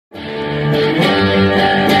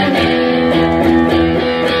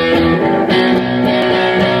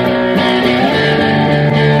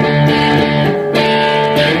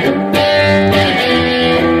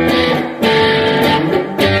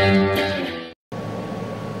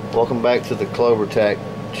Welcome back to the CloverTac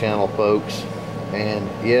channel, folks. And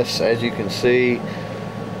yes, as you can see,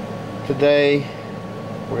 today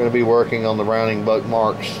we're going to be working on the rounding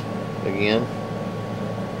Buckmarks again.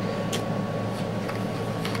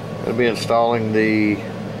 I'm going to be installing the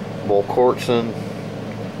Volquartsen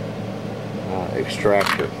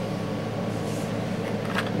extractor.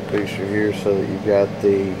 Picture here so that you've got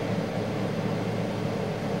the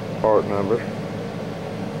part number.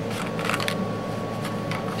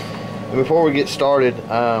 And before we get started,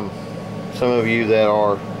 some of you that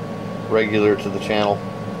are regular to the channel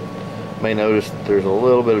may notice that there's a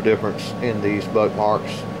little bit of difference in these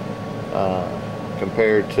Buckmarks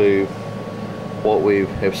compared to what we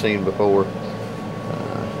have seen before.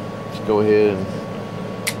 Let's go ahead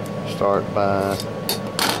and start by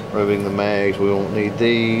removing the mags. We won't need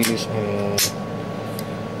these, and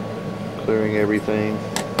clearing everything.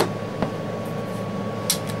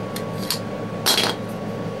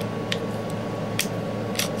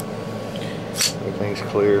 Everything's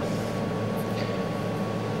clear.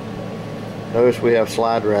 Notice we have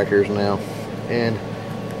slide rackers now, and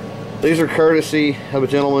these are courtesy of a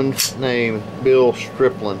gentleman named Bill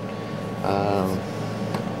Striplin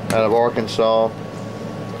out of Arkansas.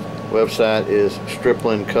 Website is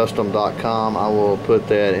striplincustom.com. I will put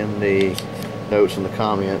that in the notes in the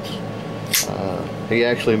comments. He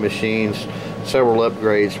actually machines several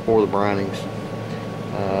upgrades for the Brownings,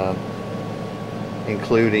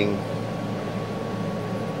 including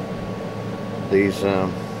these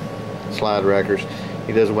slide rackers.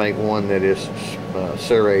 He does make one that is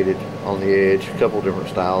serrated on the edge, a couple different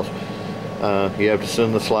styles. You have to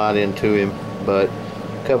send the slide in to him, but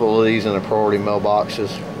a couple of these in a priority mailbox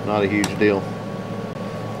is not a huge deal.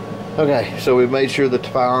 Okay, so we've made sure that the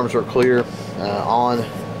firearms are clear. On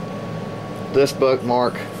this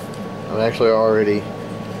Buckmark, I've actually already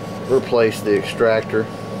replaced the extractor.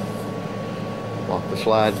 Lock the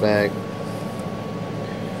slide back,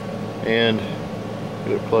 and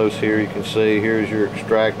get it close here. You can see here's your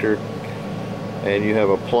extractor, and you have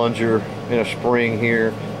a plunger and a spring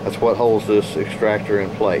here. That's what holds this extractor in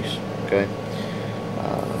place. Okay.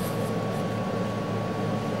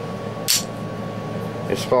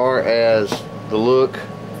 As far as the look,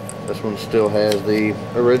 this one still has the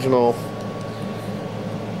original.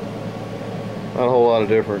 Not a whole lot of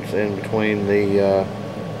difference in between the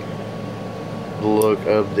look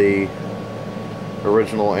of the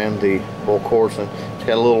original and the Volquartsen. It's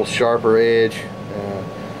got a little sharper edge,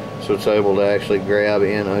 so it's able to actually grab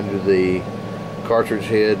in under the cartridge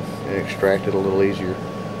head and extract it a little easier.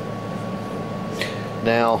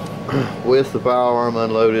 Now, with the firearm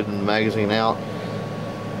unloaded and the magazine out,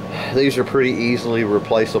 these are pretty easily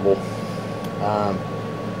replaceable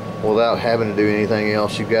without having to do anything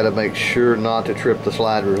else. You've got to make sure not to trip the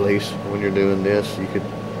slide release when you're doing this.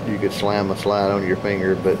 You could slam a slide on your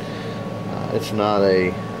finger, but it's not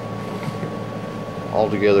a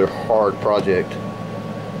altogether hard project.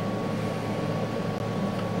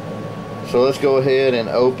 So let's go ahead and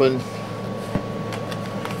open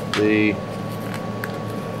the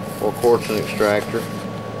Volquartsen extractor.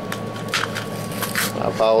 My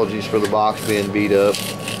apologies for the box being beat up.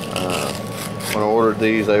 When I ordered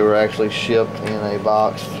these, they were actually shipped in a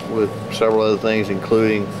box with several other things,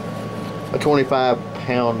 including a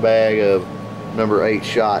 25-pound bag of number 8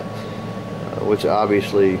 shot, which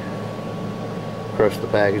obviously crushed the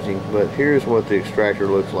packaging. But here's what the extractor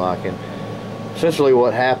looks like. And essentially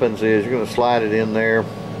what happens is you're going to slide it in there,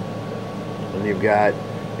 and you've got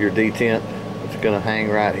your detent. It's going to hang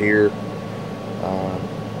right here.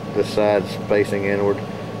 This side's facing inward.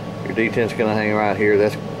 Your detent's going to hang right here.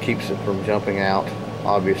 That keeps it from jumping out,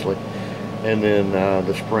 obviously. And then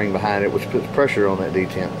the spring behind it, which puts pressure on that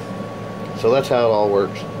detent. So that's how it all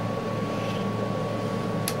works.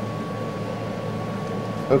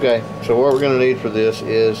 Okay, so what we're going to need for this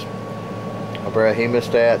is a pair of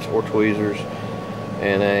hemostats or tweezers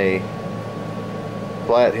and a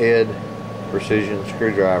flathead precision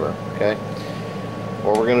screwdriver. Okay,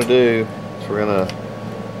 what we're going to do is we're going to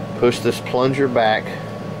push this plunger back,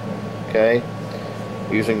 okay,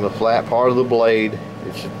 using the flat part of the blade.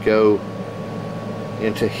 It should go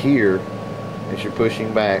into here as you're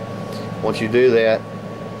pushing back. Once you do that,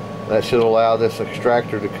 that should allow this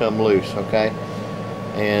extractor to come loose, okay?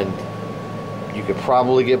 And you could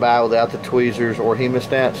probably get by without the tweezers or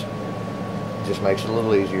hemostats. It just makes it a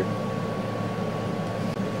little easier.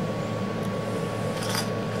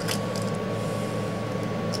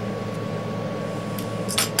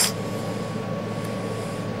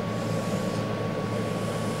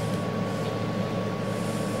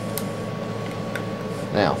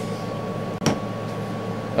 Now,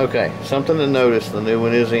 Okay, something to notice, the new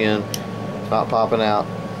one is in, it's not popping out.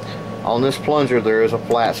 On this plunger there is a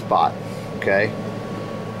flat spot, okay,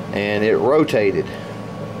 and it rotated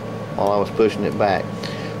while I was pushing it back.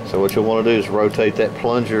 So what you'll want to do is rotate that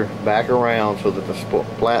plunger back around so that the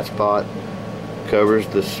flat spot covers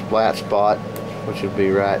this flat spot, which would be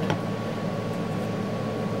right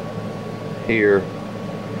here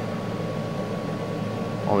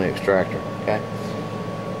on the extractor. Okay,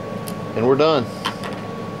 and we're done.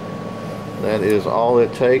 That is all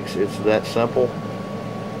it takes. It's that simple,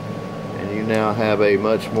 and you now have a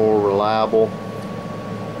much more reliable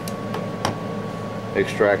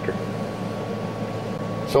extractor.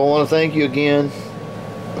 So I want to thank you again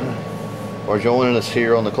for joining us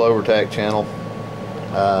here on the CloverTac channel.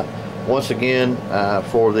 Once again,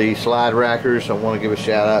 for the slide rackers, I want to give a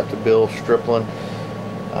shout out to Bill Striplin.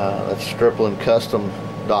 That's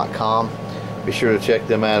striplincustom.com. Be sure to check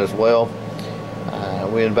them out as well.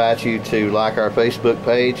 We invite you to like our Facebook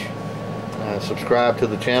page, subscribe to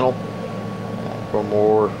the channel for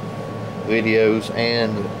more videos,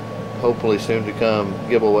 and hopefully soon to come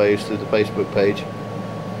giveaways through the Facebook page.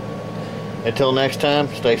 Until next time,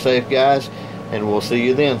 stay safe guys, and we'll see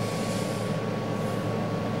you then.